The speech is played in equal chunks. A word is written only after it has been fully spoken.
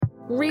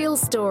Real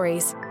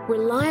stories,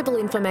 reliable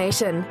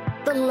information,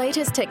 the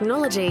latest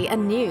technology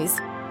and news.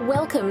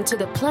 Welcome to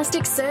the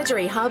Plastic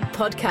Surgery Hub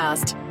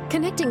podcast,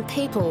 connecting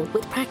people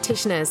with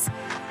practitioners.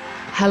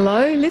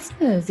 Hello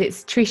listeners,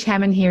 it's Trish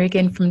Hammond here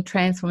again from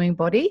Transforming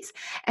Bodies,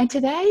 and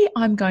today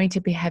I'm going to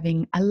be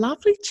having a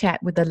lovely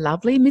chat with the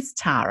lovely Miss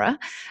Tara.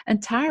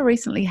 And Tara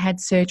recently had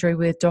surgery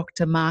with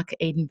Dr. Mark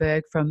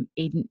Edenberg from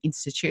Eden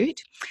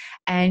Institute,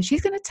 and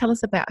she's going to tell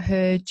us about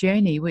her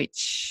journey,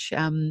 which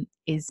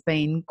has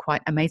been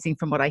quite amazing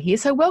from what I hear.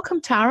 So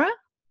welcome, Tara.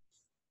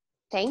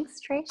 Thanks,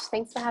 Trish.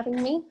 Thanks for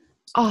having me.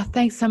 Oh,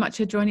 thanks so much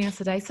for joining us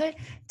today. So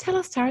tell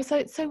us, Tara,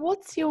 so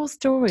what's your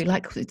story?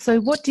 So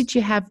what did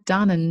you have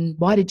done and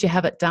why did you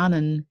have it done?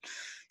 And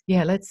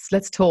yeah, let's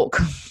talk.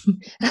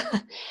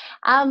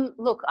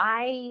 Look,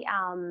 my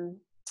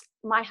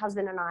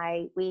husband and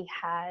I, we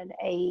had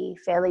a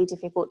fairly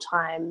difficult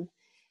time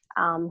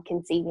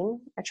conceiving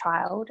a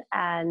child,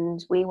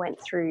 and we went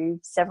through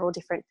several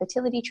different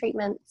fertility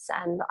treatments,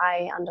 and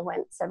I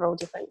underwent several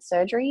different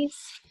surgeries,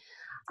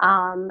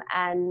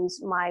 and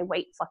my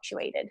weight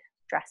fluctuated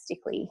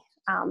drastically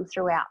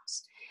throughout.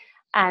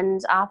 And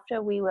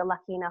after we were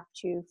lucky enough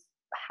to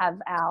have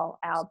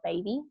our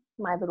baby,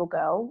 my little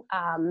girl,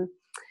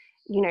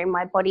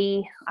 my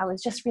body, I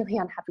was just really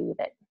unhappy with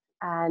it.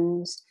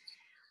 And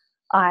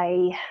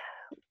I,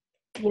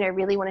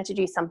 really wanted to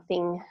do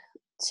something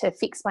to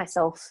fix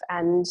myself.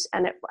 And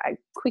it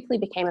quickly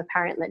became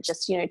apparent that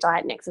just,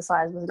 diet and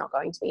exercise was not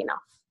going to be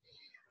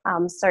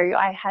enough. So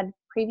I had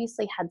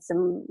previously had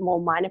some more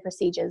minor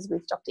procedures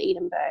with Dr.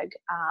 Edenberg,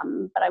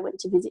 but I went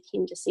to visit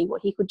him to see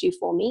what he could do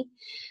for me.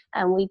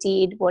 And we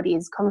did what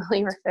is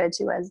commonly referred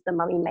to as the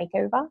mummy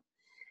makeover.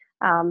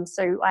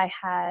 So I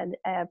had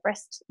a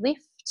breast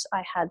lift,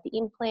 I had the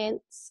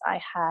implants, I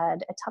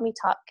had a tummy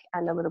tuck,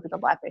 and a little bit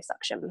of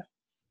liposuction.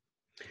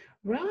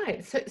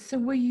 Right. So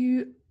were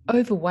you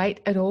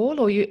overweight at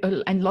all,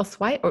 and lost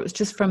weight, or it was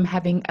just from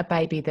having a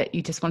baby that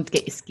you just wanted to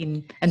get your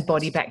skin and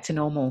body back to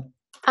normal?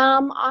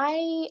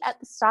 At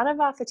the start of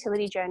our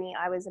fertility journey,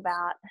 I was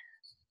about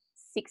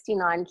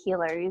 69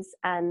 kilos,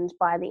 and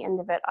by the end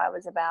of it, I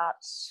was about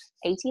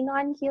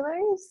 89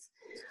 kilos.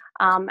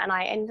 And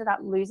I ended up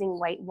losing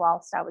weight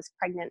whilst I was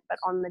pregnant, but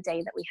on the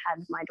day that we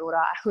had my daughter,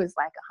 I was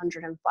like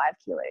 105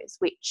 kilos,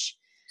 which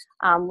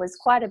was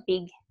quite a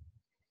big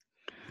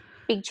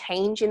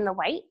change in the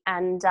weight.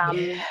 And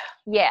and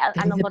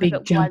a lot of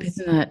it jump, was,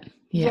 isn't it?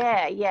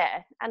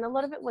 Yeah. And a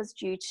lot of it was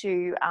due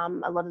to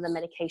a lot of the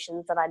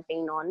medications that I'd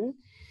been on.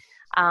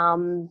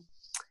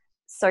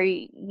 So,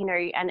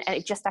 and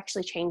it just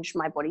actually changed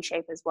my body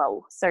shape as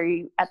well. So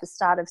at the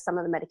start of some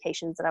of the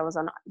medications that I was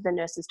on, the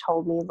nurses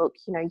told me, look,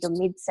 your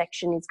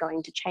midsection is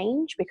going to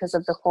change because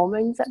of the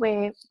hormones that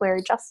we're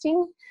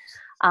adjusting.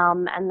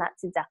 And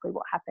that's exactly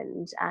what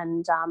happened.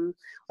 And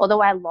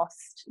although I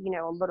lost,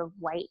 a lot of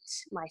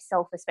weight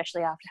myself,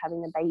 especially after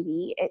having the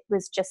baby, it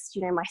was just,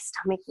 my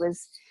stomach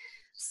was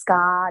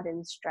scarred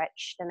and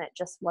stretched, and it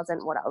just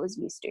wasn't what I was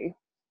used to.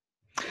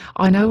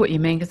 I know what you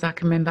mean, because I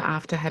can remember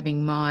after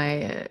having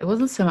it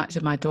wasn't so much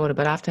of my daughter,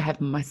 but after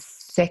having my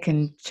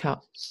second child,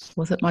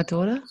 was it my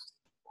daughter?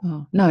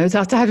 Oh, no, it was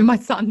after having my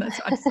son.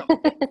 That's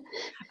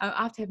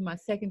after having my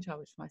second child,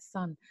 which was my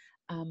son,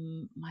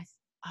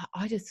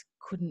 I just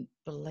couldn't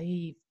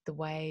believe the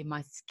way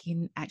my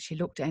skin actually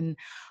looked. And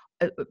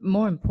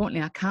more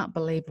importantly, I can't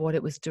believe what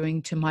it was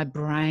doing to my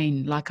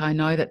brain. Like, I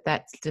know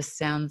that just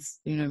sounds,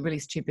 really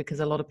stupid,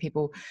 because a lot of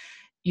people,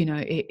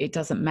 it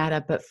doesn't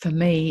matter. But for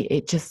me,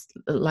 it just,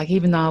 like,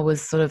 even though I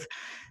was sort of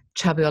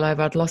chubby all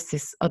over, I'd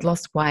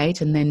lost weight,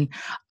 and then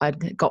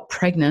I'd got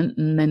pregnant,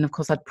 and then of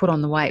course I'd put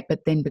on the weight.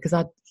 But then because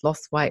I'd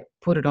lost weight,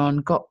 put it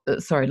on,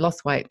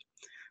 lost weight,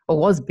 or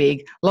was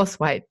big, lost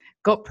weight,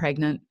 got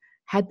pregnant,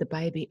 had the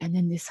baby, and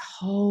then this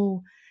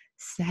whole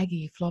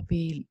saggy,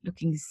 floppy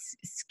looking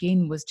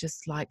skin was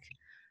just like,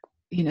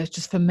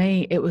 just for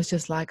me, it was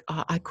just like,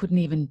 I couldn't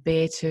even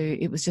bear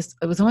to, it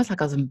was almost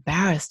like I was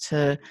embarrassed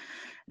to,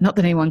 not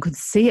that anyone could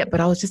see it,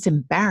 but I was just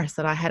embarrassed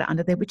that I had it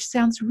under there, which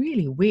sounds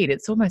really weird.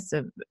 It's almost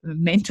a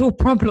mental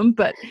problem,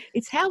 but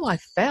it's how I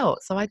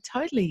felt. So I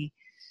totally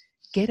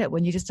get it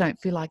when you just don't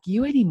feel like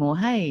you anymore.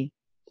 Hey.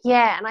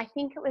 Yeah. And I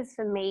think it was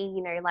for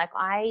me,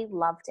 I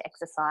love to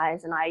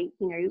exercise, and I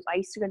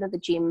used to go to the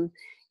gym,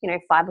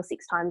 5 or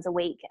 6 times a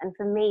week. And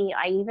for me,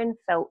 I even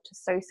felt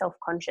so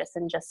self-conscious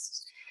and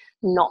just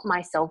not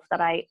myself that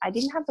I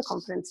didn't have the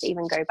confidence to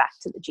even go back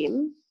to the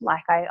gym.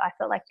 Like, I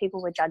felt like people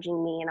were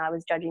judging me, and I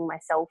was judging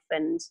myself.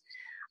 And,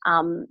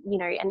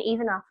 and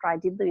even after I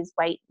did lose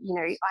weight,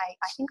 I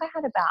think I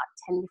had about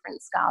 10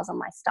 different scars on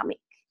my stomach.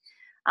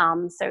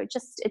 So it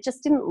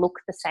just didn't look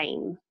the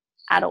same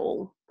at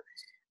all.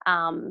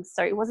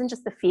 So it wasn't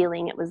just the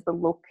feeling, it was the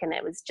look, and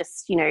it was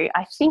just,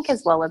 I think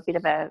as well, a bit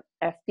of a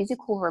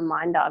physical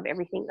reminder of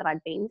everything that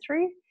I'd been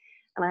through.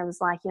 And I was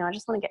like, I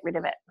just want to get rid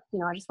of it.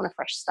 I just want a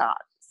fresh start.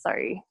 So,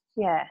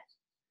 yeah.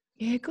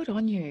 Yeah, good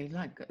on you.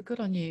 Good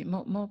on you.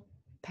 More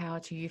power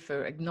to you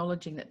for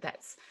acknowledging that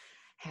that's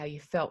how you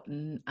felt,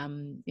 and,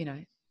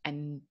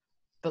 and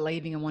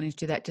believing and wanting to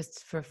do that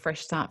just for a fresh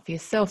start for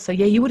yourself. So,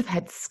 yeah, you would have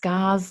had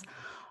scars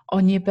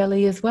on your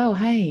belly as well,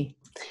 hey?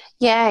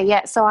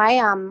 Yeah. So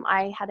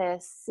I had a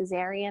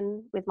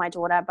cesarean with my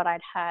daughter, but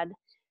I'd had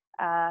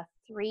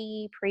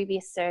 3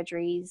 previous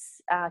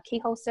surgeries,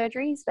 keyhole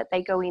surgeries, but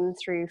they go in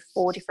through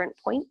 4 different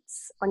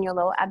points on your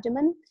lower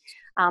abdomen.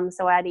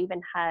 So I'd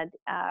even had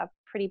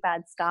pretty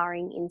bad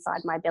scarring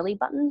inside my belly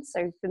button.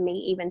 So for me,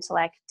 even to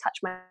like touch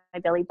my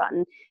belly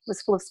button, it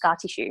was full of scar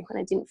tissue, and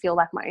I didn't feel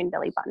like my own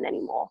belly button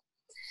anymore.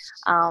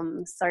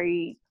 So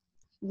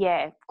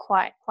yeah,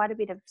 quite a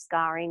bit of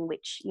scarring,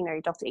 which, you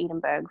know, Dr.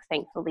 Edinburgh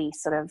thankfully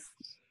sort of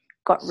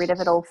got rid of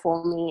it all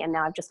for me, and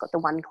now I've just got the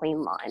one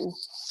clean line.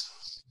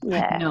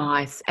 Yeah.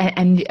 Nice.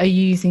 And are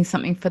you using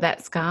something for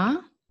that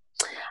scar?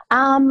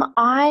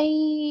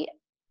 I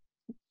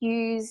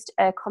used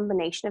a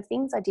combination of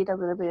things. I did a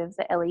little bit of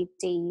the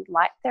LED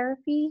light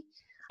therapy.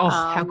 Oh,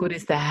 how good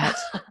is that?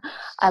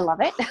 I love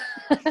it.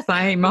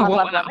 Same. I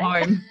want one at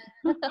home.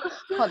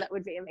 Oh, that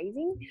would be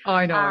amazing.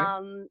 I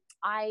know.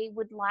 I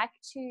would like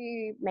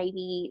to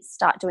maybe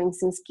start doing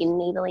some skin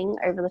needling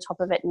over the top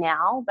of it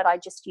now, but I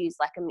just use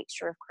like a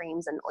mixture of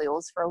creams and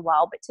oils for a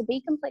while. But to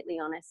be completely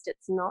honest,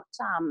 it's not,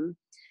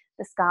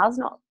 the scar's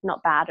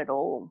not bad at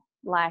all.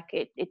 Like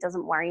it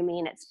doesn't worry me,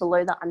 and it's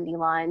below the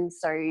underline.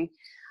 So, you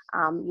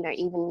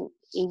know,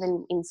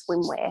 even in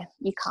swimwear,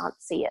 you can't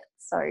see it.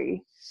 So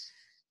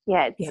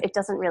yeah, it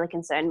doesn't really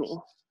concern me.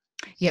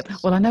 Yep.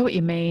 Well, I know what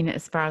you mean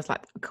as far as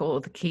like all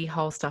the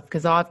keyhole stuff,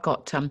 because I've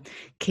got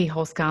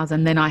keyhole scars,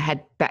 and then I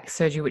had back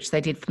surgery, which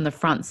they did from the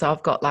front. So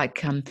I've got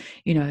like,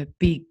 you know,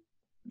 big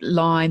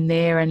line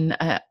there, and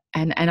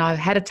I've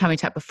had a tummy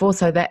tuck before,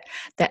 so that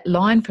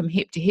line from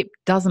hip to hip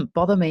doesn't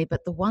bother me.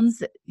 But the ones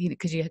that, you know,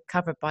 because you're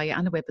covered by your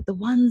underwear, but the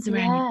ones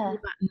around your belly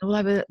button all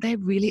over, they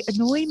really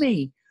annoy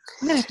me.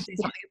 I'm going to have to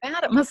do something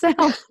about it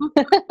myself.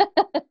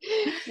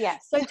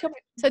 Yes.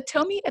 So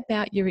tell me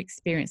about your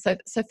experience. So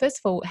first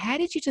of all, how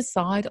did you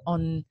decide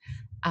on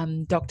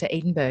Dr.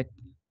 Edinburgh?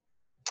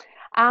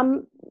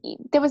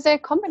 There was a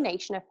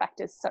combination of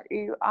factors. So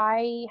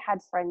I had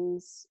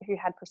friends who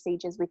had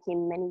procedures with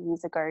him many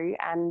years ago,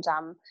 and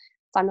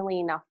funnily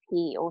enough,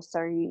 he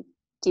also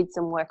did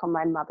some work on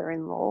my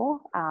mother-in-law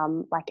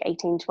like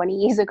 18, 20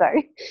 years ago.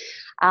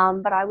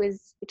 But I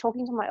was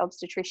talking to my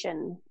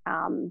obstetrician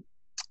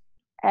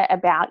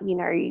about, you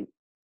know,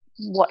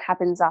 what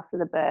happens after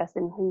the birth,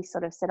 and he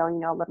sort of said, oh, you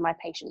know, a lot of my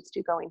patients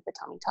do go in for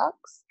tummy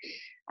tucks,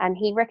 and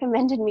he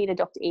recommended me to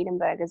Dr.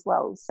 Edinburgh as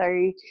well. So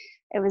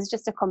it was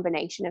just a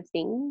combination of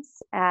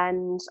things,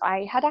 and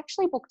I had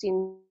actually booked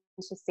in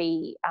to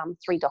see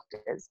 3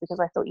 doctors, because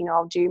I thought, you know,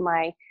 I'll do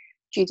my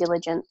due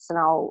diligence and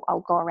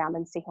I'll go around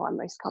and see who I'm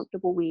most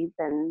comfortable with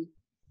and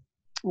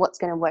what's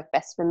going to work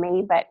best for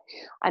me. But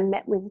I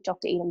met with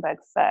Dr. Edinburgh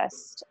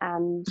first,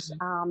 and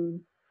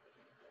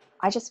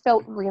I just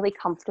felt really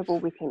comfortable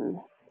with him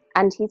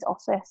and his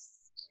office.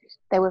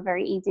 They were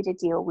very easy to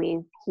deal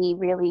with. He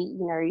really,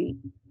 you know,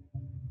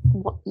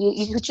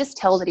 you could just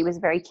tell that he was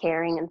very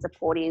caring and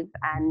supportive,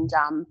 and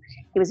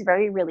he was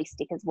very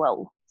realistic as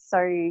well. So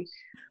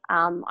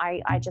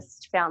I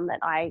just found that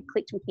I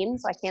clicked with him,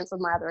 so I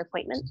cancelled my other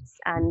appointments,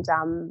 and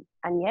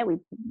yeah,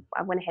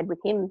 I went ahead with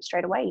him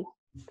straight away.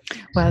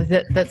 Well,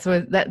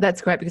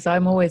 that's great, because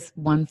I'm always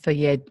one for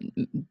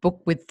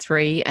book with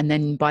 3, and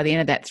then by the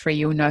end of that 3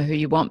 you'll know who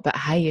you want. But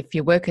hey, if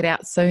you work it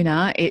out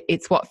sooner,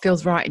 it's what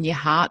feels right in your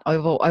heart. I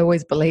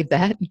always believe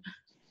that.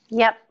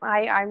 Yep,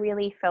 I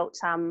really felt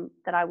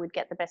that I would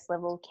get the best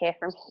level of care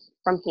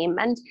from him,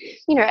 and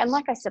you know, and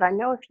like I said, I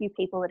know a few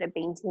people that have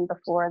been to him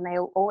before, and they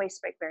always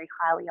spoke very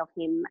highly of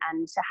him.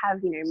 And to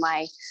have, you know,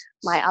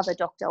 my other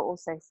doctor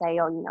also say,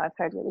 oh, you know, I've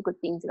heard really good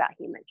things about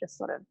him, it just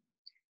sort of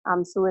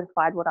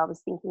solidified what I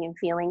was thinking and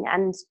feeling.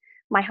 And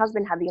my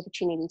husband had the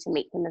opportunity to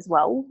meet him as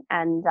well,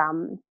 and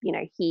you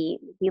know, he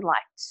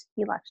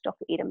liked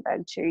Dr.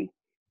 Edinburgh too.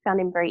 Found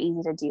him very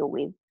easy to deal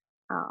with.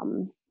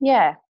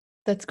 Yeah.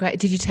 That's great.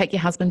 Did you take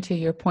your husband to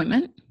your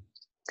appointment?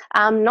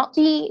 Not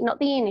the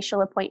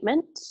initial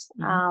appointment,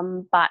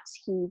 but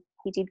he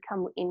did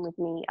come in with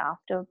me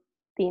after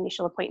the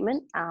initial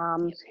appointment,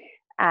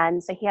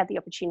 and so he had the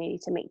opportunity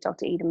to meet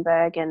Dr.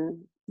 Edinburgh,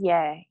 and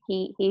yeah,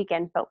 he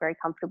again felt very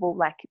comfortable.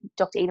 Like,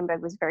 Dr. Edinburgh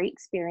was very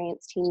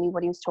experienced. He knew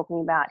what he was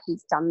talking about.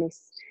 He's done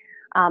this,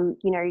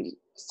 you know,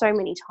 so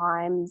many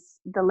times.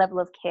 The level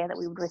of care that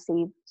we would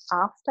receive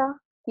after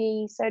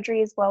the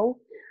surgery as well.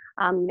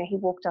 You know, he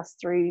walked us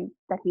through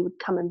that he would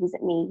come and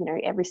visit me, you know,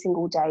 every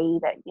single day,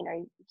 that, you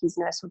know, his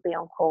nurse would be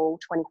on call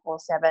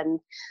 24/7.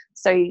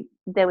 So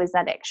there was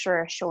that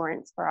extra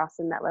assurance for us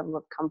and that level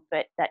of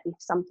comfort that if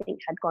something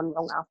had gone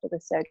wrong after the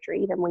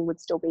surgery, then we would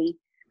still be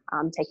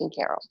taken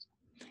care of.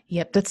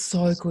 Yep, that's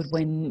so good.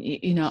 When,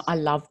 you know, I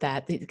love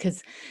that,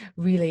 because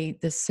really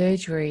the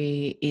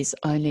surgery is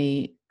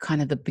only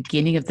kind of the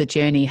beginning of the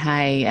journey,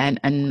 hey,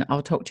 and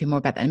I'll talk to you more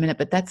about that in a minute,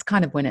 but that's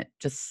kind of when it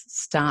just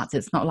starts.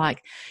 It's not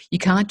like you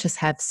can't just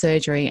have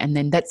surgery and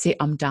then that's it,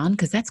 I'm done,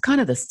 because that's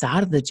kind of the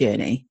start of the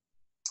journey.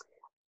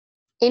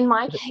 In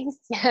my case,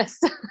 yes.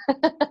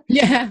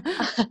 Yeah.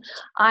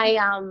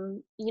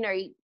 You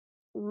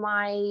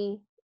know,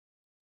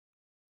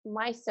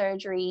 my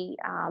surgery,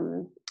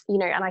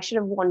 and I should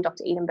have warned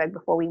Dr. Edinburgh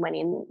before we went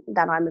in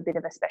that I'm a bit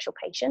of a special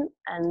patient,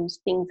 and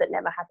things that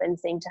never happen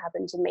seem to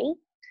happen to me.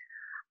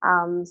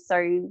 So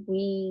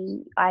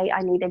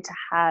I needed to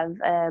have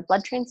a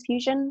blood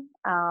transfusion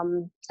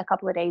a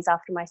couple of days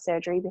after my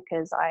surgery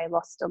because I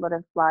lost a lot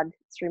of blood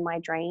through my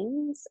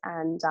drains,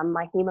 and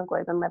my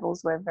hemoglobin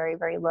levels were very,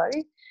 very low.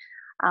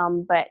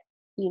 But,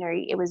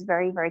 it was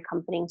very, very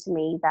comforting to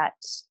me that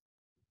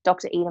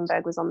Dr.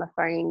 Edinburgh was on the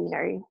phone,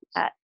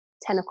 at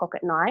 10 o'clock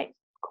at night,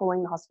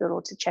 calling the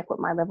hospital to check what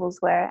my levels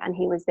were. And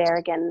he was there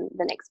again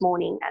the next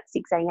morning at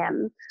 6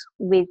 a.m.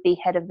 with the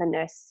head of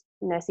the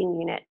nursing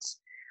unit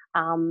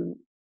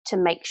to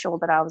make sure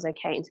that I was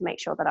okay and to make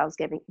sure that I was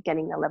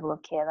getting the level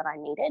of care that I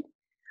needed.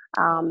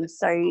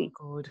 So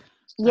good.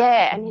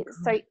 Yeah, and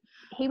so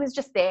he was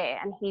just there,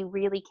 and he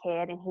really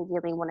cared, and he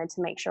really wanted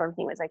to make sure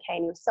everything was okay,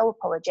 and he was so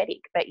apologetic.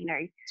 But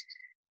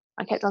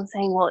I kept on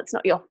saying, well, it's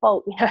not your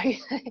fault,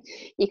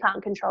 you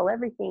can't control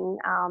everything.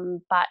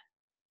 But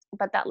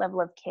that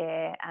level of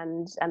care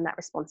and that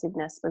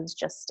responsiveness was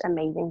just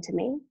amazing to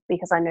me,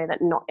 because I know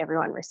that not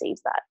everyone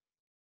receives that.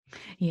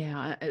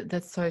 Yeah,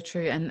 that's so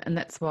true, and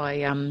that's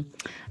why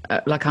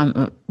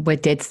we're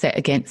dead set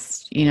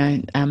against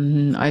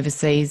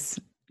overseas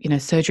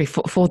surgery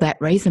for that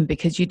reason,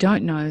 because you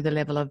don't know the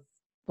level of,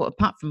 well,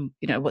 apart from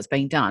what's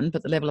being done,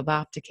 but the level of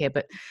aftercare.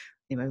 But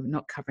we're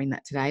not covering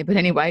that today. But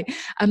anyway,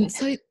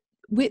 so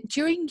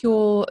during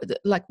your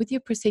with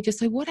your procedure,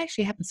 so what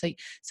actually happened?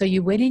 So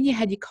you went in, you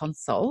had your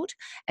consult,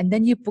 and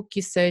then you booked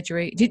your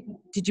surgery.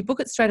 Did you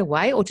book it straight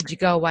away, or did you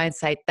go away and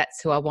say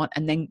that's who I want?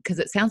 And then, because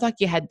it sounds like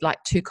you had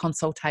like 2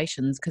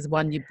 consultations, because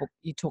one you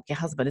talked your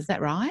husband. Is that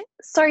right?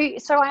 So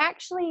I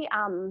actually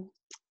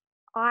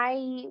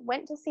I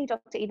went to see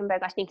Dr. Edinburgh,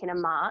 I think,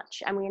 in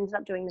March, and we ended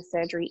up doing the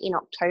surgery in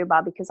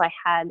October because I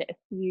had a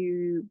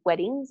few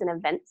weddings and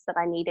events that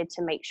I needed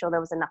to make sure there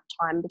was enough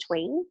time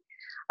between.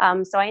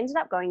 So I ended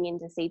up going in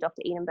to see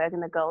Dr. Edinburgh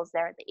and the girls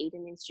there at the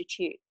Eden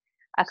Institute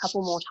a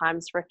couple more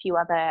times for a few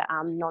other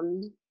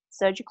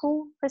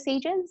non-surgical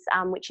procedures,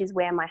 which is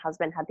where my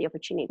husband had the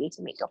opportunity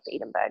to meet Dr.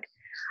 Edinburgh.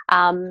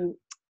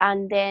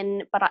 And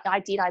then, but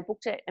I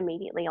booked it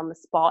immediately on the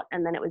spot,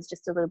 and then it was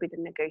just a little bit of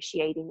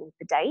negotiating with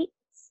the dates.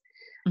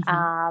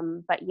 Mm-hmm.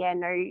 But yeah,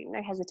 no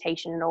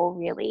hesitation at all,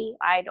 really.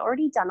 I'd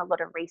already done a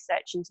lot of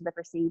research into the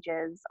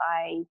procedures.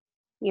 I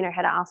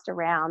had asked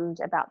around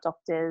about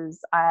doctors.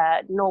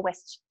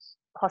 Norwest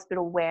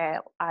Hospital,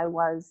 where I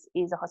was,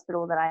 is a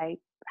hospital that I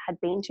had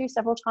been to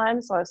several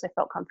times, so I also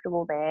felt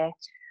comfortable there.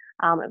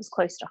 It was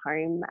close to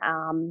home.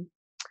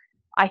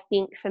 I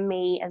think for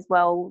me as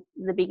well,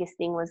 the biggest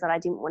thing was that I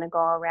didn't want to go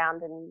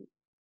around and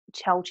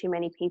tell too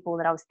many people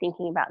that I was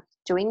thinking about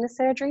doing the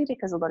surgery,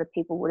 because a lot of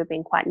people would have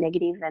been quite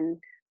negative and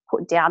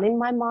put doubt in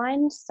my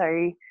mind. So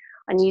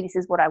I knew this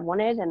is what I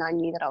wanted, and I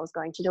knew that I was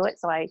going to do it.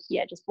 So I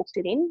just booked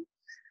it in.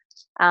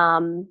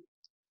 And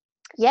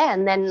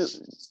then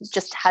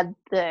just had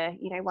the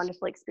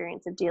wonderful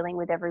experience of dealing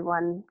with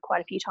everyone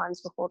quite a few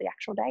times before the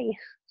actual day.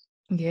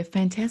 Yeah,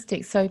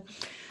 fantastic. So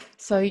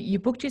you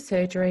booked your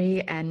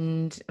surgery,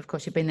 and of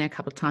course you've been there a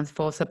couple of times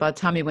before. So by the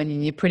time you went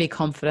in, you're pretty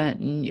confident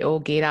and you're all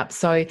geared up.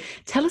 So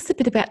tell us a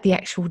bit about the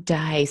actual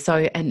day.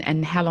 So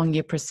and how long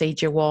your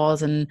procedure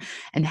was, and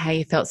how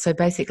you felt. So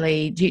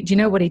basically, do you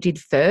know what he did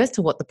first,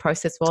 or what the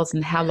process was,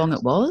 and how long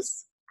it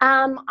was?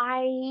 So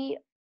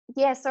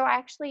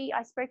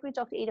I spoke with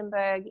Dr.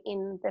 Edinburgh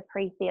in the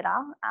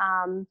pre-theatre.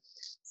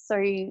 So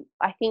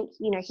I think,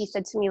 he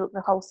said to me, look,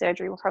 the whole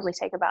surgery will probably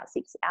take about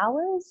 6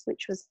 hours,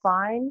 which was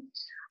fine.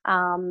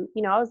 I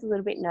was a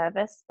little bit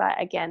nervous, but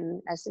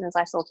again, as soon as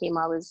I saw him,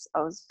 I was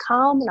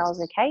calm and I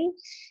was okay.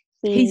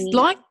 He's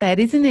like that,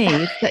 isn't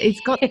he?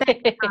 He's got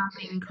that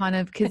calming kind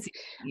of, because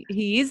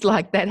he is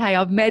like that. Hey,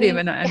 I've met him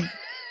and I've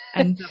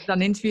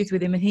done interviews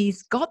with him, and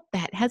he's got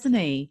that, hasn't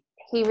he?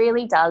 He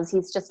really does.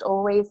 He's just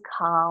always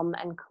calm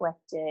and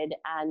collected,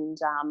 and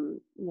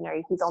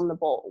he's on the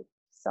ball.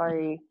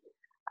 So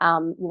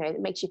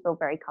it makes you feel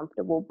very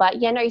comfortable. But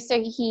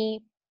so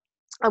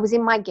I was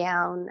in my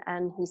gown,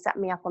 and he sat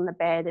me up on the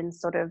bed and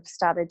sort of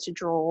started to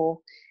draw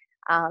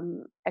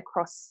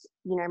across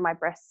my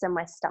breasts and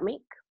my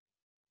stomach,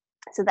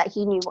 so that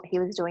he knew what he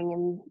was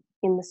doing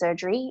in the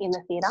surgery, in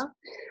the theatre.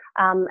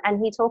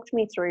 And he talked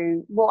me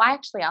through, well, I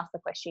actually asked the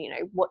question,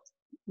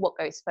 what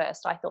goes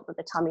first. I thought that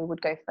the tummy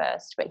would go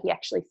first, but he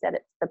actually said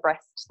it's the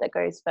breast that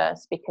goes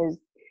first, because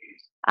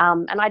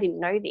and I didn't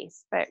know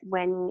this, but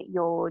when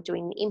you're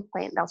doing the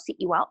implant, they'll sit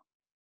you up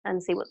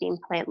and see what the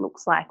implant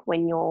looks like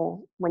when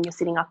you're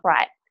sitting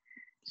upright.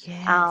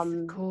 Yes,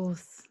 of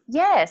course.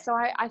 Yeah, so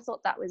I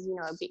thought that was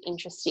a bit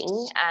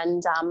interesting,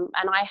 and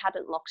I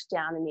hadn't locked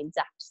down an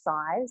exact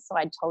size, so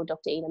I'd told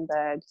Dr.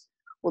 Edinburgh,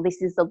 well,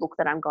 this is the look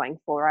that I'm going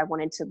for. I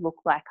wanted to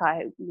look like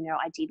I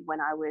did when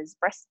I was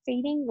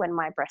breastfeeding, when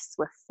my breasts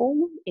were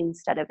full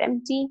instead of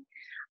empty,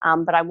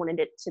 but I wanted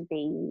it to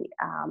be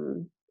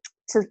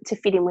to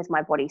fit in with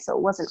my body, so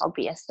it wasn't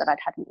obvious that I'd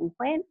had an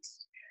implant.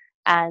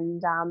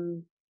 And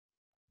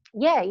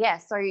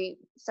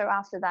so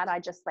after that, I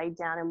just laid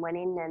down and went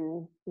in,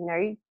 and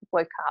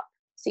woke up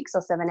 6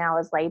 or 7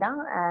 hours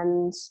later,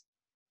 and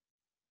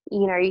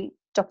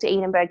Dr.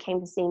 Edenberg came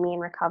to see me in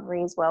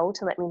recovery as well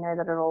to let me know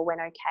that it all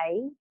went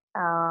okay.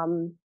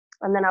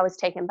 And then I was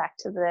taken back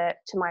to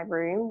my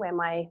room where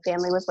my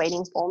family was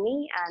waiting for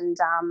me, and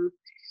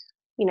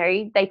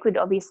they could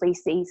obviously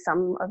see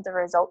some of the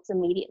results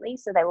immediately,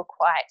 so they were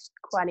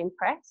quite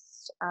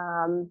impressed.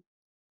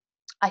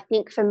 I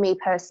think for me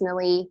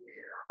personally,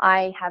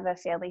 I have a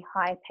fairly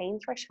high pain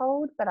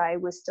threshold, but I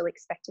was still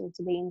expecting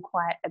to be in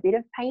quite a bit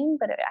of pain,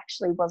 but it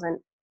actually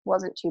wasn't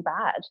too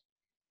bad,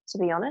 to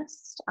be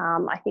honest.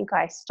 I think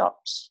I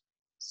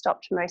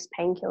stopped most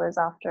painkillers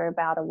after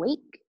about a week.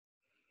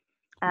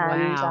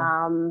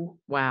 And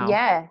Wow.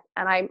 yeah,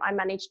 and I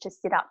managed to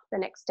sit up the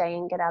next day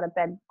and get out of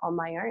bed on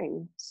my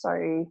own.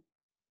 So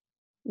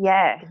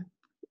yeah.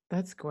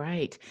 That's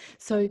great.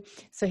 So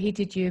he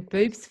did your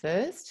boobs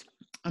first.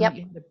 Yep.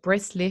 You had a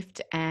breast lift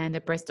and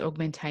a breast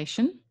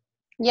augmentation.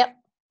 Yep.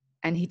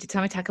 And he did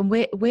tummy tuck. And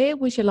where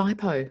was your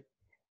lipo?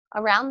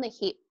 Around the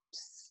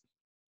hips,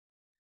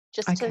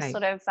 just to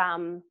sort of,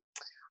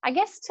 I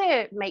guess,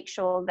 to make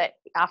sure that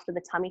after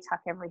the tummy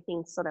tuck,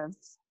 everything sort of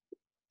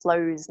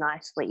flows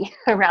nicely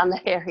around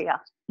the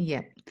area.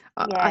 Yeah.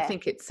 I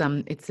think it's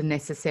a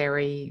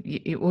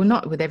necessary. Well,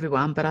 not with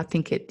everyone, but I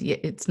think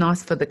it's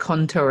nice for the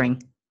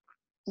contouring.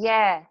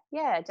 Yeah,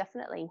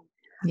 definitely.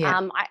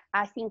 Yeah.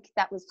 I think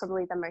that was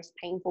probably the most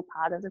painful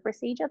part of the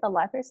procedure, the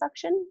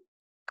liposuction.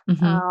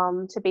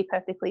 Mm-hmm. To be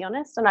perfectly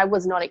honest, and I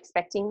was not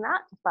expecting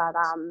that,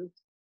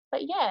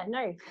 but yeah,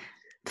 no.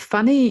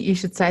 Funny you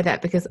should say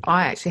that, because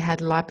I actually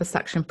had a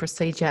liposuction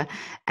procedure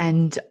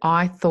and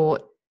I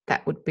thought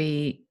that would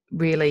be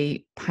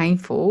really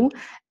painful,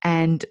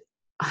 and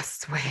I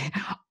swear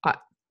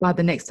by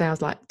the next day I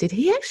was like, did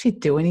he actually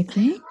do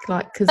anything?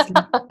 Like, because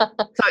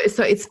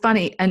so it's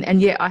funny, and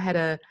yeah, I had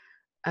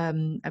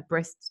a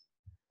breast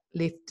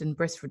lift and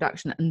breast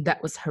reduction, and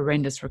that was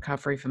horrendous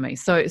recovery for me.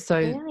 So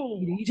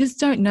Really? you just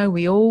don't know.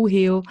 We all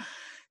heal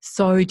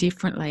so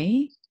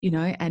differently,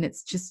 and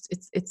it's just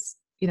it's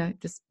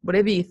just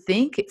whatever you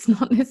think, it's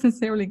not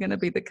necessarily going to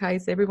be the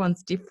case.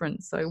 Everyone's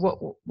different. So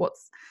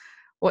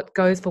what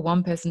goes for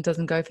one person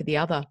doesn't go for the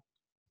other.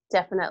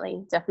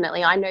 Definitely.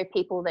 I know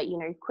people that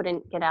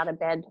couldn't get out of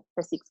bed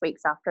for 6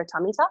 weeks after a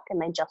tummy tuck,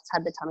 and they just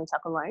had the tummy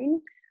tuck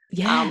alone.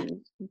 Yeah.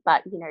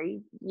 But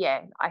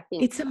yeah, I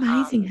think It's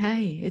amazing.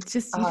 Hey, it's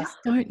just, you just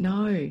don't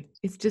know.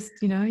 It's just,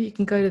 you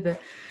can go to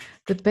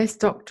the best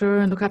doctor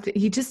and look after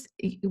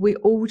we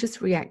all just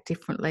react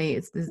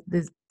differently.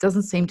 There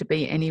doesn't seem to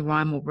be any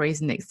rhyme or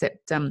reason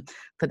except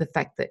for the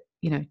fact that,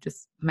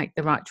 just make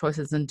the right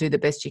choices and do the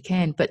best you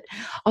can. But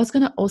I was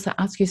going to also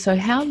ask you, so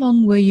how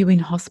long were you in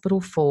hospital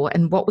for,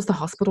 and what was the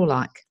hospital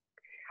like?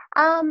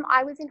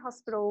 I was in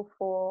hospital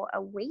for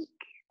a week.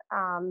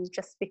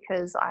 Just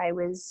because I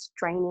was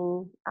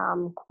draining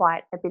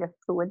quite a bit of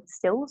fluid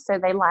still. So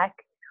I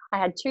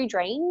had 2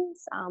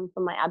 drains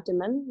for my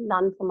abdomen,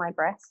 none for my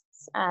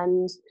breasts.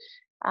 And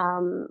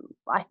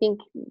I think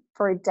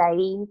for a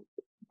day,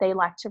 they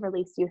like to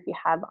release you if you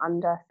have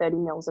under 30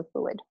 mils of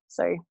fluid.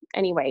 So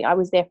anyway, I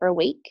was there for a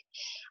week.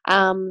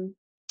 The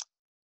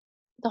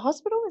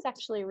hospital was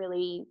actually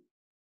really,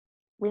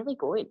 really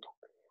good.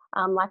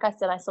 Like I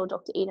said, I saw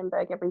Dr.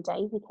 Edenberg every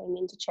day. He came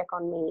in to check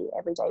on me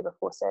every day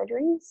before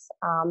surgeries.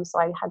 So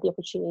I had the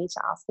opportunity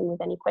to ask him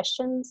with any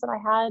questions that I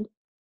had.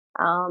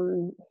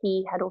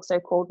 He had also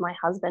called my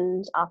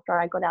husband after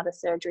I got out of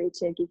surgery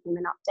to give him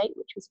an update,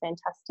 which was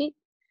fantastic.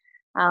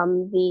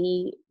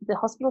 The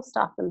hospital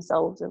staff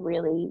themselves are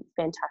really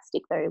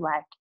fantastic though.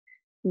 Like,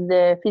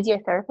 the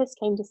physiotherapist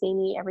came to see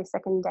me every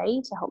second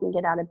day to help me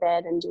get out of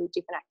bed and do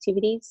different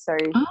activities. So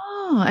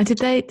and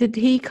did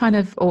he kind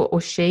of, or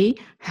she,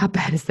 how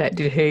bad is that?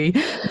 Did he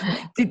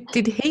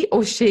did he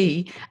or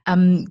she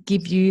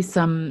give you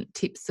some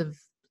tips of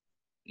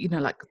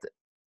like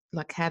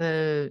how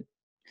to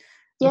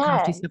look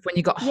after yourself when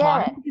you got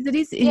home? Because it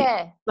is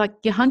like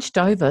you're hunched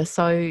over,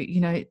 so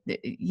you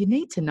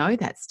need to know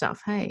that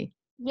stuff. Hey.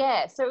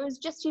 Yeah, so it was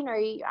just,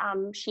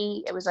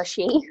 it was a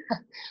she.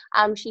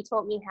 She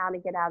taught me how to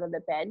get out of the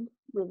bed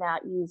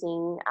without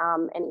using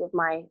any of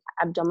my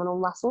abdominal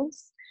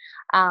muscles.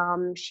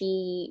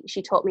 She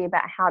taught me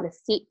about how to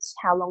sit,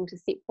 how long to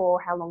sit for,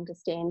 how long to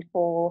stand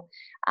for.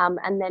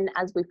 And then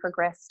as we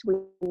progressed, we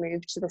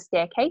moved to the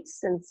staircase.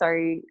 And so,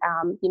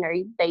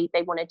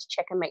 they wanted to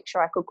check and make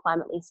sure I could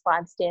climb at least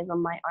 5 stairs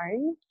on my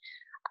own.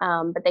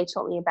 But they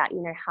taught me about,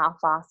 how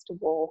fast to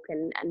walk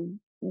and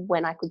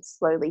when I could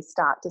slowly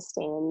start to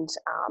stand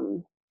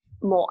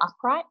more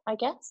upright, I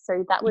guess.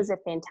 So that was a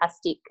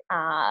fantastic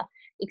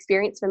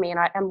experience for me,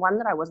 and one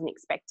that I wasn't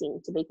expecting,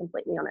 to be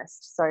completely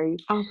honest. So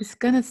I was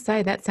going to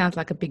say that sounds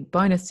like a big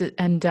bonus,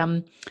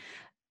 and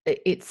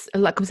it's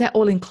like, was that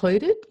all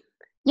included?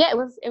 Yeah, it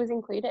was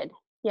included.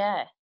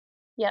 Yeah.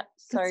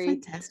 So that's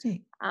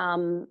fantastic.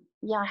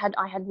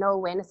 I had no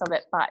awareness of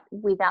it, but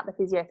without the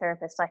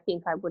physiotherapist, I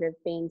think I would have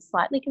been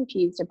slightly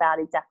confused about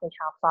exactly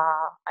how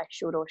far I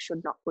should or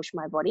should not push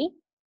my body.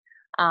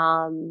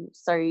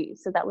 So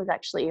that was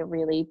actually a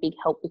really big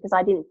help, because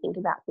I didn't think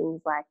about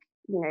things like,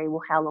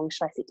 well, how long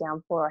should I sit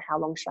down for, or how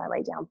long should I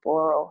lay down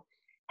for, or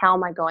how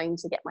am I going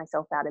to get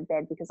myself out of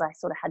bed, because I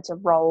sort of had to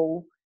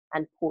roll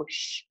and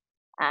push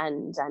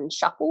and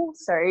shuffle.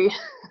 So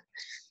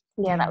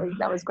yeah, Yeah, that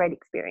right. was great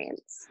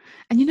experience.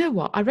 And you know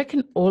what? I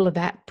reckon all of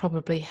that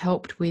probably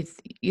helped with,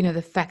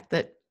 the fact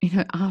that,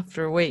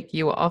 after a week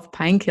you were off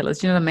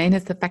painkillers. You know what I mean?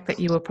 It's the fact that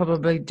you were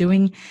probably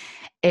doing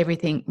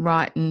everything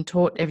right and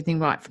taught everything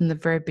right from the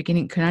very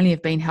beginning can only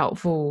have been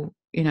helpful,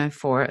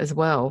 for it as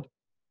well.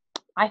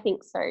 I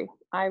think so.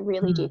 I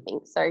really do Mm.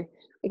 think so.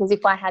 Because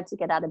if I had to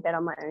get out of bed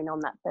on my own on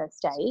that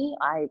first day,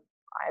 I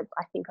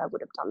think I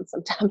would have done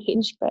some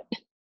damage, but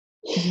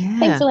Yeah.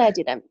 thankfully I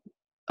didn't.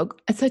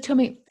 So tell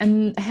me,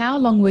 and how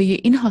long were you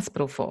in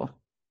hospital for?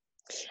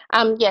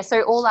 Yeah,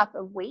 so all up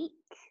a week.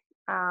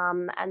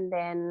 And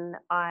then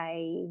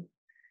a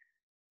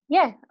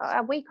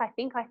week, I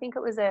think. I think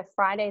it was a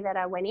Friday that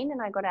I went in,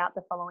 and I got out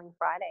the following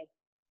Friday.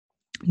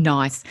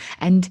 Nice.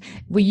 And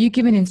were you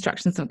given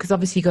instructions? Because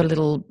obviously you got a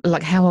little,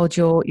 like, how old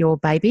your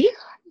baby?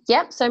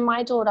 Yep. So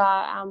my daughter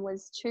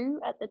was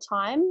 2 at the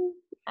time,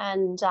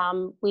 and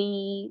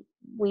we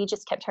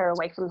just kept her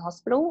away from the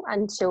hospital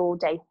until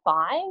day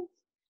 5,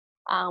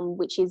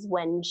 which is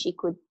when she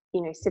could,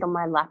 sit on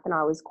my lap, and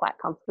I was quite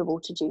comfortable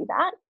to do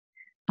that.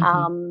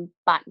 Mhm.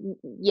 But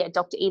yeah,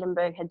 Dr.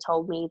 Edinburgh had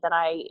told me that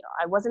I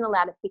wasn't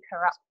allowed to pick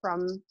her up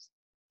from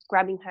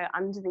grabbing her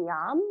under the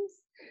arms,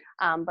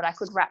 but I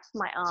could wrap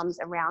my arms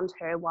around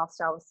her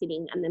whilst I was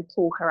sitting and then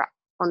pull her up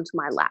onto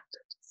my lap.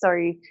 So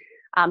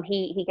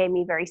he gave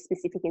me very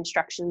specific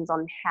instructions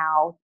on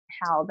how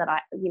that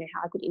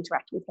how I could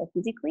interact with her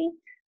physically.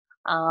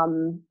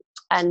 Um,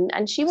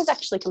 and she was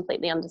actually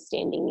completely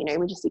understanding.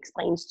 We just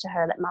explained to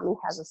her that mummy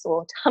has a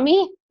sore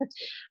tummy,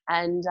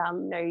 and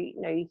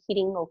no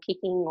hitting or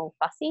kicking or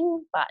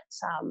fussing. But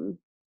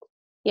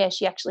yeah,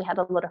 she actually had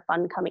a lot of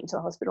fun coming to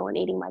the hospital and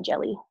eating my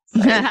jelly.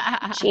 So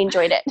she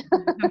enjoyed it.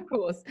 Of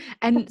course.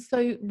 And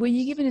so were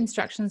you given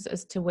instructions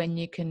as to when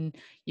you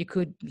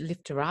could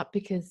lift her up?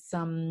 Because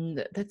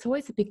that's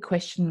always a big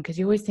question, because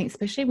you always think,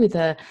 especially with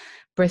a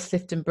breast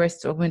lift and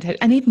breast augmentation,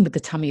 and even with the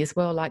tummy as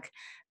well, like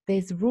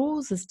there's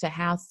rules as to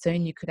how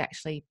soon you could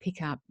actually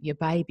pick up your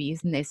baby,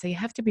 isn't there? So you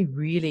have to be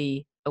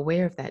really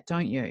aware of that,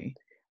 don't you?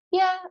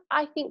 Yeah,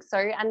 I think so.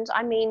 And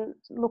I mean,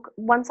 look,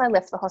 once I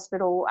left the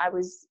hospital, I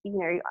was,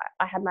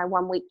 I had my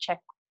 1 week check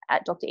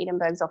at Dr.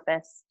 Edinburgh's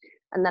office,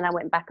 and then I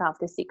went back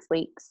after 6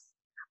 weeks.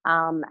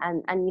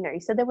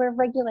 And so there were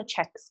regular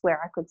checks where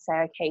I could say,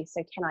 okay,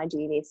 so can I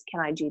do this?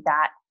 Can I do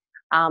that?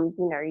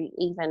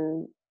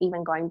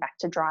 Even going back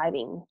to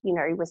driving,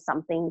 was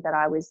something that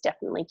I was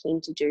definitely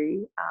keen to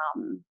do.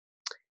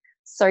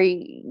 So,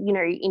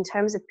 in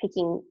terms of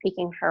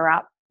picking her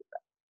up,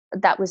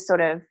 that was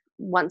sort of,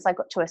 once I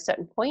got to a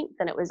certain point,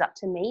 then it was up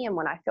to me, and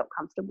when I felt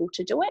comfortable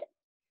to do it.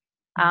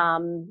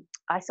 Mm.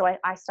 I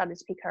started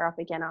to pick her up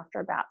again after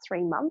about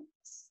 3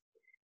 months,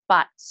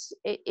 but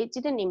it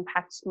didn't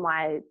impact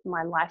my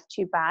life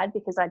too bad,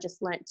 because I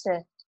just learnt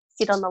to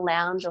sit on the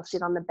lounge or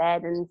sit on the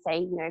bed and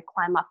say,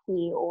 climb up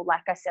me, or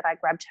like I said, I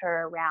grabbed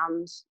her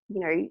around,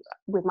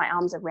 with my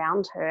arms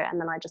around her, and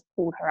then I just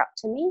pulled her up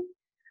to me.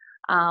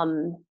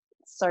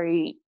 So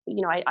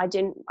I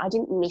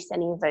didn't miss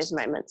any of those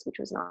moments, which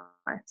was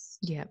nice.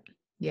 Yep.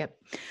 Yep.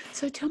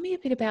 So tell me a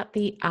bit about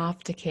the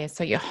aftercare.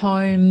 So you're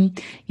home,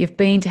 you've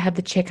been to have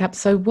the checkup.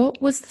 So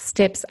what was the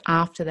steps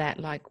after that?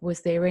 Like,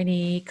 was there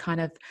any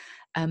kind of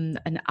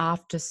an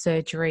after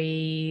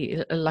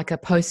surgery, like a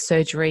post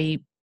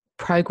surgery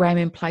program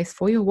in place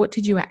for you? What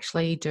did you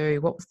actually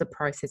do? What was the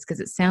process? Because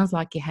it sounds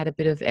like you had a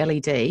bit of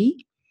LED.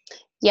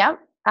 Yeah.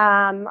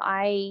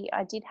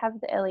 I did have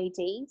the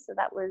LED, so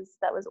that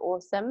was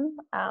awesome,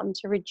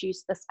 to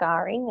reduce the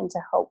scarring and to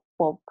help,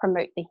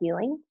 promote the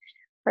healing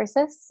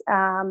process.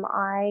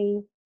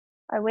 I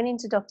went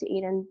into Dr.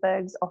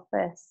 Edenberg's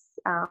office.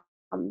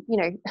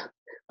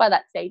 By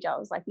that stage, I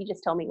was like, "You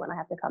just tell me when I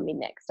have to come in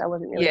next." I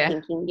wasn't really Yeah.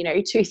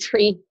 thinking, 2,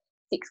 3,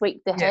 6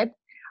 weeks Yeah. ahead.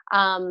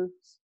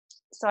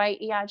 So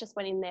I just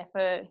went in there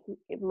for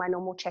my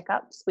normal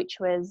checkups, which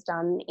was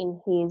done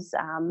in his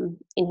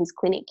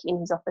clinic, in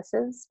his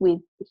offices,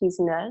 with his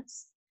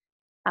nurse.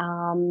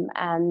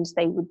 And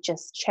they would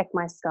just check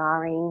my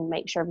scarring,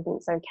 make sure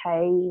everything's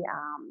okay,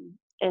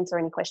 answer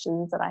any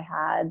questions that I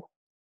had,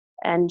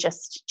 and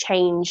just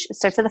change.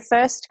 So for the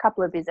first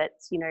couple of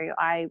visits,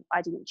 I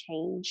didn't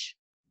change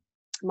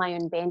my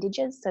own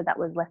bandages, so that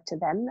was left to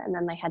them, and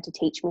then they had to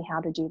teach me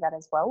how to do that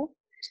as well.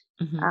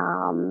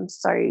 Hmm.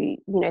 So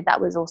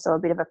that was also a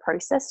bit of a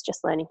process,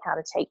 just learning how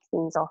to take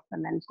things off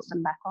and then put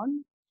them back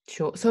on.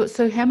 Sure.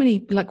 So how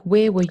many, like,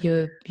 where were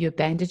your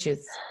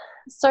bandages?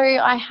 So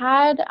I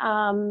had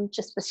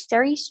just the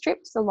steri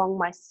strips along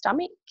my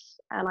stomach,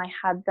 and I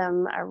had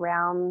them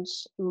around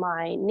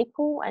my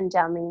nipple and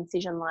down the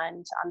incision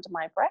line to under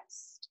my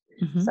breast.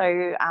 Hmm.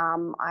 So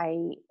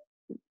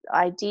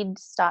I did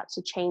start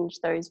to change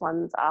those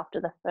ones after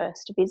the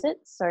first visit.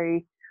 So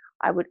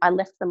I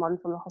left them on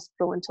from the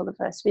hospital until the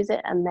first visit,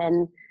 and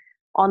then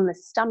on the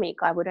stomach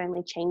I would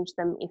only change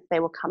them if they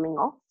were coming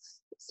off.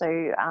 So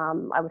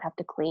I would have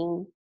to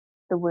clean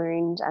the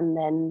wound and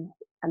then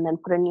and then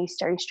put a new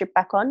steri strip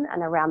back on,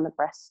 and around the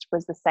breast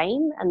was the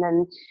same. And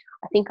then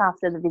I think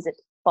after the visit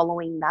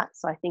following that,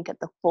 so I think at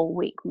the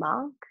 4-week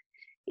mark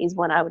is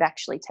when I would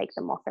actually take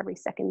them off every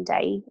second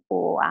day,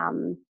 or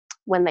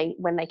when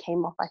they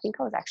came off, I think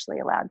I was actually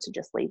allowed to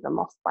just leave them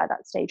off by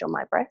that stage on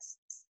my breasts.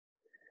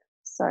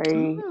 So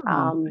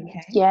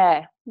Okay.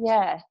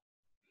 yeah.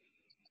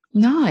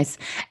 Nice.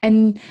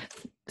 And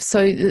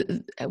so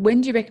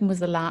when do you reckon was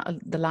the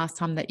last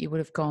time that you would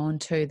have gone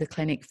to the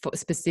clinic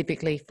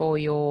specifically for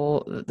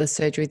the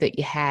surgery that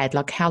you had?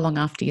 Like how long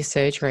after your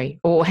surgery,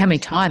 or how many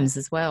times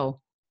as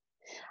well?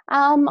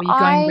 Were you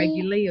going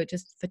regularly or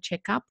just for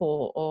checkup,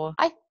 or?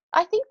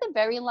 I think the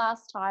very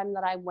last time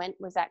that I went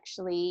was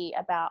actually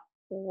about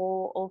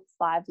 4 or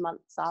 5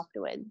 months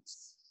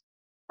afterwards.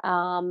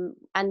 And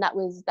that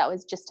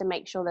was just to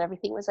make sure that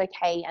everything was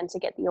okay and to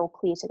get the all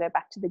clear to go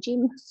back to the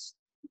gym.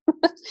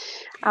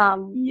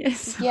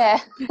 Yes. Yeah.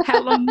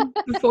 How long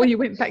before you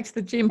went back to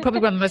the gym?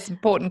 Probably one of the most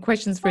important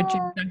questions for a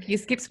gym junkie.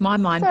 It skips my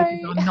mind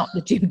because I'm not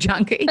the gym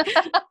junkie.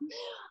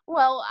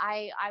 Well,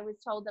 I was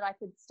told that I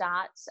could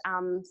start.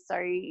 So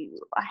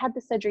I had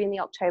the surgery in the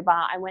October.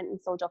 I went and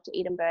saw Dr.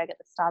 Edinburgh at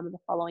the start of the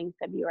following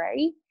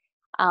February,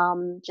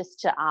 just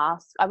to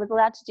ask. I was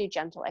allowed to do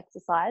gentle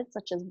exercise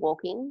such as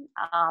walking,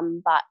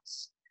 but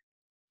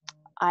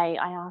I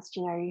asked,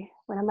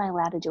 when am I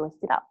allowed to do a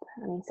sit-up?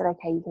 And he said,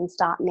 okay, you can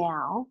start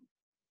now.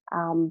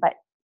 But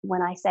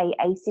when I say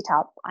a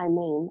sit-up, I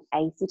mean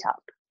a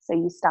sit-up. So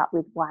you start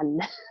with one.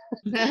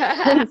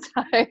 and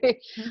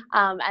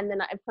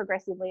then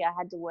progressively I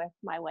had to work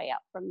my way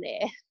up from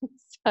there.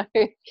 So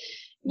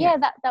yeah,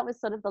 that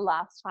was sort of the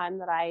last time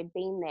that I had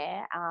been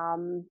there.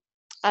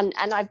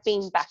 And I've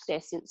been back there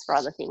since for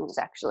other things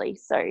actually.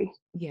 So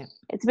yeah,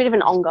 it's a bit of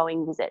an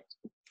ongoing visit.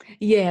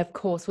 Yeah, of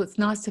course. Well, it's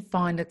nice to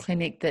find a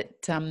clinic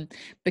that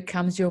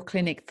becomes your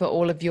clinic for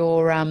all of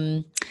your,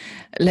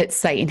 let's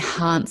say,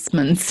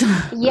 enhancements.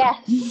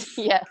 Yes.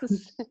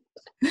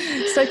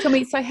 So tell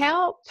me,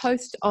 how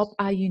post-op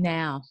are you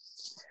now?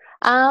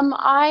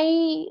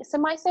 So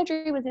my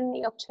surgery was in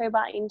the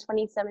October in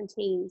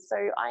 2017. So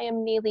I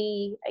am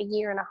nearly a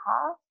year and a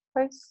half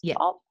post-op. Yeah.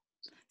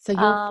 So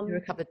you're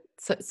recovered.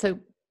 So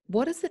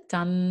what has it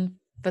done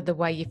for the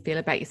way you feel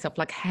about yourself?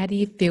 Like, how do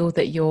you feel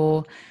that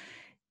you're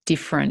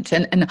different?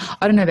 And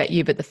I don't know about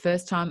you, but the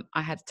first time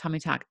I had a tummy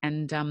tuck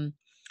and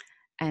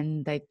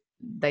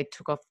they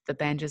took off the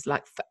bandages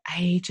like for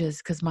ages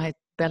because my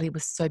belly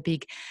was so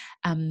big,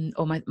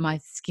 or my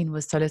skin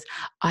was so loose.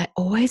 I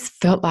always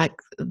felt like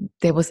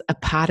there was a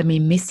part of me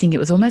missing. It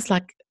was almost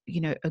like,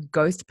 a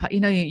ghost part.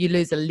 You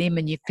lose a limb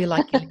and you feel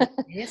like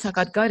it's like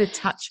I'd go to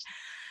touch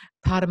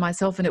part of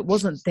myself and it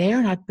wasn't there,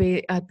 and I'd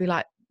be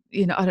like,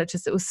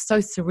 it was so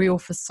surreal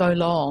for so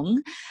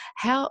long.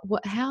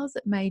 How's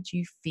it made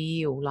you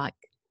feel? Like,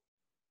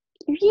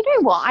 you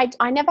know what?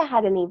 I never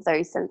had any of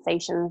those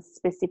sensations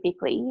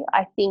specifically.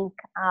 I think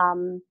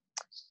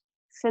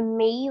for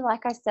me,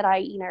 like I said,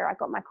 I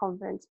got my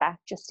confidence back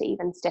just to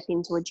even step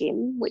into a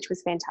gym, which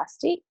was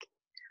fantastic.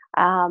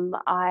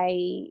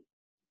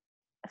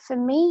 For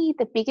me,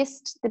 the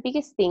biggest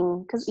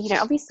thing, because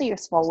obviously you're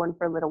swollen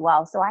for a little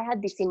while, so I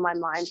had this in my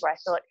mind where I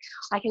thought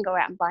I can go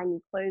out and buy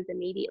new clothes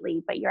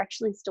immediately, but you're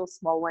actually still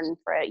swollen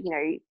for a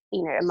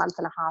month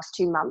and a half,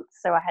 2 months.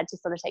 So I had to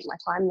sort of take my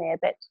time there.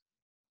 But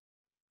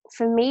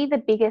for me, the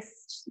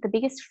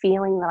biggest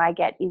feeling that I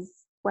get is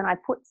when I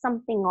put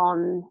something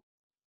on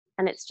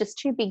and it's just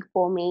too big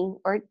for me,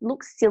 or it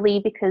looks silly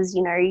because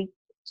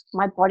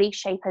my body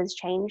shape has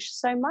changed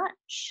so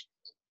much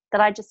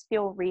that I just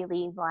feel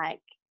really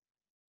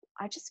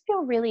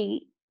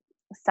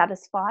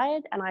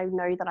satisfied, and I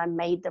know that I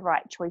made the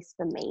right choice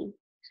for me.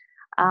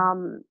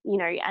 And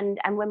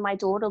when my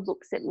daughter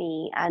looks at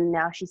me and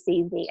now she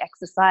sees me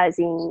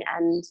exercising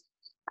and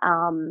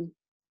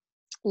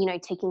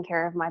taking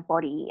care of my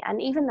body, and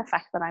even the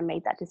fact that I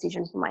made that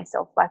decision for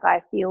myself, like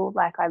I feel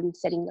like I'm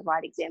setting the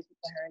right example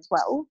for her as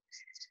well.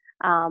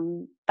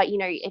 But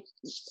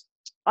it's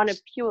on a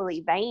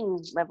purely vain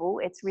level,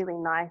 it's really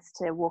nice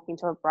to walk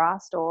into a bra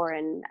store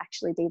and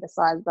actually be the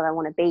size that I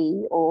want to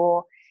be,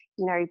 or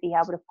be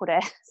able to put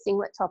a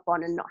singlet top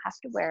on and not have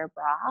to wear a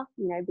bra.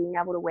 Being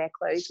able to wear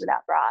clothes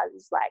without bras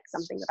is like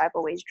something that I've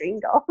always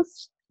dreamed of.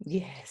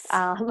 Yes.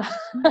 And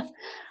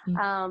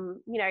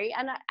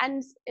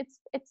it's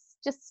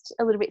just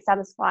a little bit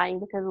satisfying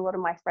because a lot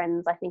of my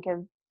friends, I think,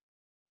 have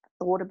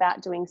thought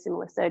about doing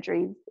similar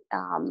surgeries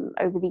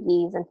over the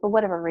years, and for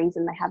whatever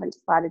reason they haven't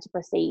decided to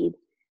proceed.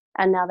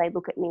 And now they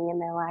look at me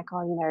and they're like,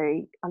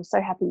 oh, I'm so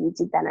happy you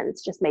did that, and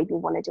it's just made me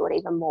want to do it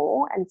even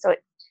more. And so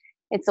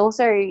it's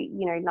also,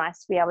 nice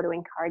to be able to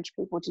encourage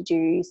people to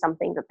do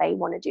something that they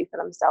want to do for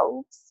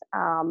themselves.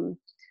 And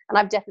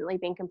I've definitely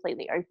been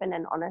completely open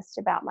and honest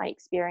about my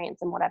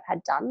experience and what I've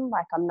had done.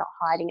 Like, I'm not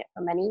hiding it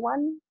from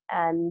anyone.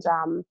 And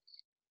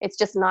it's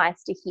just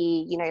nice to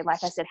hear,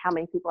 like I said, how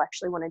many people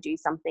actually want to do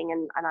something,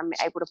 and I'm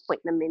able to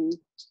point them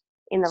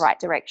in the right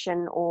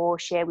direction or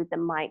share with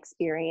them my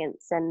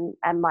experience and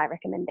my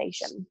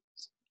recommendation.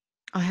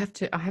 I have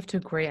to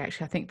agree.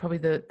 Actually, I think probably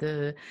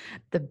the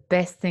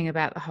best thing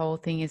about the whole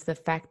thing is the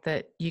fact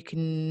that you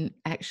can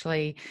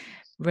actually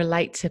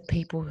relate to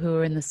people who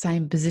are in the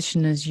same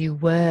position as you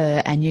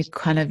were, and you've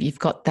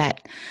got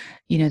that,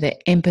 the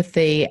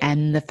empathy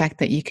and the fact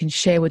that you can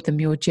share with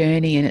them your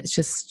journey, and it's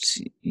just,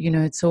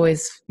 it's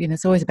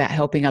always about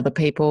helping other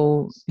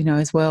people,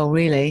 as well,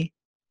 really.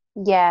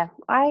 Yeah,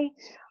 I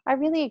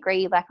really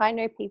agree. Like, I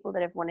know people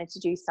that have wanted to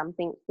do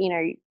something,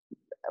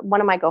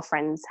 one of my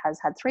girlfriends has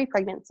had 3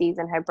 pregnancies,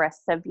 and her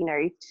breasts have,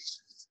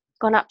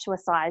 gone up to a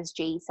size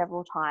G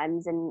several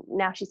times, and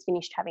now she's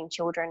finished having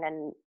children,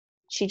 and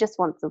she just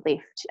wants a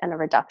lift and a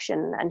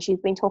reduction, and she's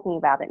been talking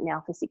about it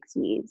now for 6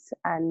 years,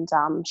 and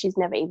she's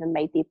never even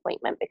made the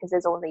appointment because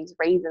there's all these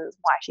reasons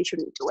why she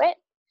shouldn't do it.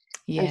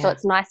 Yeah. And so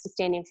it's nice to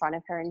stand in front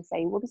of her and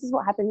say, well, this is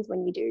what happens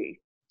when you do.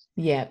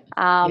 Yeah.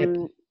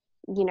 And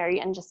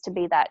just to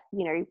be that,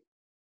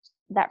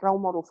 that role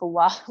model for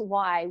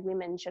why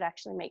women should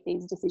actually make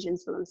these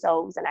decisions for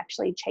themselves and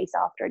actually chase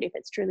after it if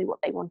it's truly what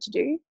they want to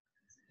do.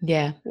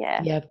 Yeah,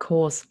 of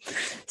course.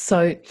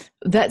 So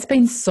that's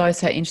been so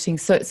interesting.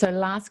 So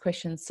last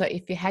question. So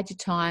if you had your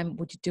time,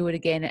 would you do it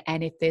again?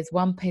 And if there's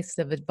one piece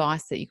of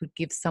advice that you could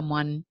give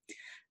someone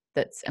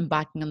that's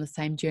embarking on the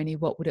same journey,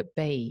 what would it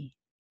be?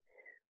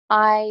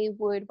 I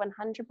would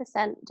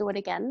 100% do it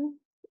again.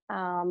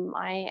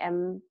 I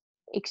am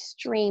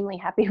extremely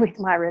happy with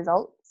my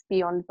results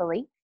beyond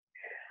belief.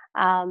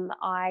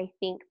 I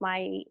think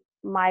my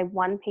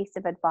one piece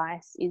of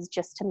advice is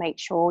just to make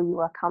sure you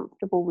are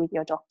comfortable with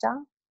your doctor,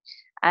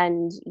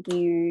 and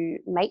you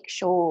make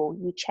sure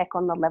you check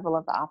on the level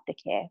of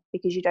aftercare,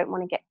 because you don't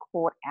want to get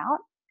caught out.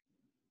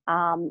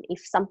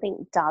 If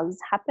something does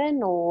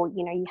happen, or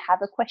you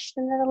have a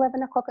question at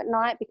 11 o'clock at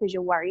night because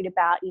you're worried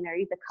about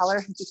the color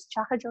of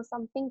discharge or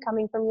something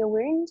coming from your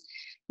wound,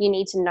 you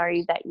need to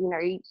know that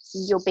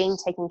you're being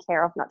taken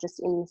care of, not just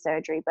in the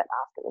surgery but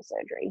after the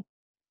surgery.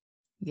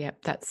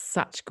 Yep, that's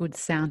such good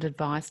sound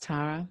advice,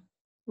 Tara.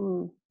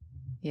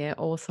 Yeah,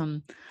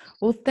 awesome.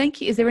 Well, thank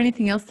you. Is there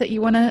anything else that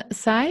you want to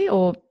say,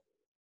 or?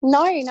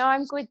 No,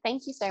 I'm good.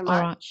 Thank you so much.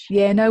 All right.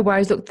 Yeah, no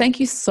worries. Look, thank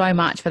you so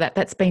much for that.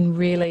 That's been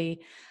really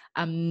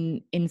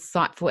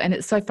insightful. And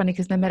it's so funny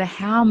because no matter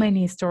how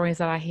many stories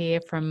that I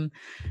hear from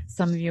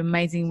some of you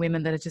amazing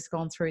women that have just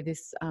gone through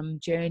this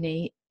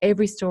journey,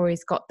 every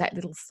story's got that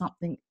little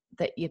something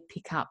that you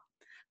pick up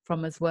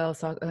from as well.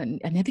 So I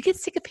never get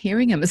sick of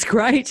hearing them. It's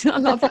great. I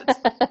love it.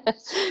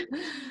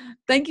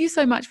 Thank you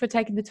so much for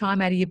taking the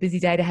time out of your busy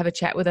day to have a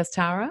chat with us,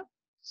 Tara.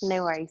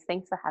 No worries.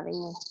 Thanks for having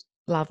me.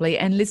 Lovely.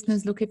 And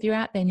listeners, look, if you're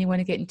out there and you want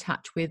to get in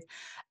touch with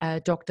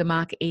Dr.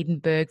 Mark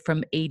Edenberg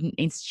from Eden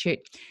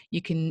Institute,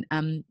 you can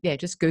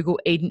just Google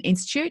Eden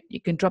Institute. You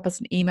can drop us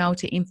an email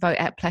to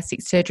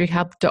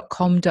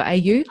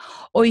info@plasticsurgeryhub.com.au,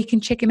 or you can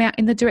check him out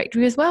in the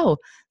directory as well.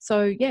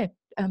 So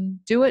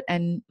do it.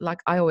 And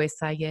like I always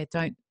say,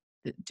 don't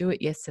do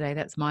it yesterday.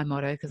 That's my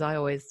motto, because I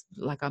always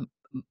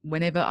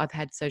whenever I've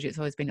had surgery, it's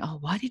always been,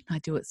 why didn't I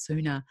do it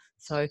sooner?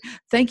 So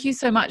thank you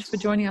so much for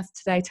joining us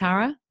today,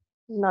 Tara.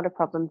 Not a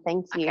problem.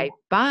 Thank you. Okay,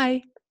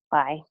 bye.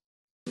 Bye.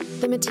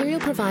 The material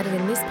provided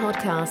in this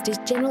podcast is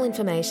general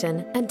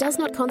information and does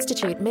not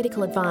constitute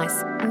medical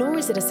advice, nor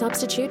is it a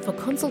substitute for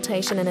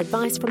consultation and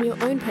advice from your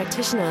own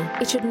practitioner.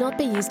 It should not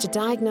be used to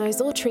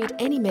diagnose or treat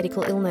any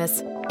medical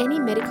illness. Any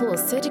medical or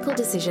surgical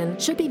decision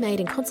should be made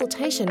in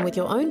consultation with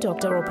your own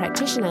doctor or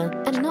practitioner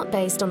and not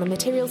based on the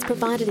materials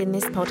provided in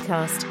this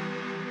podcast.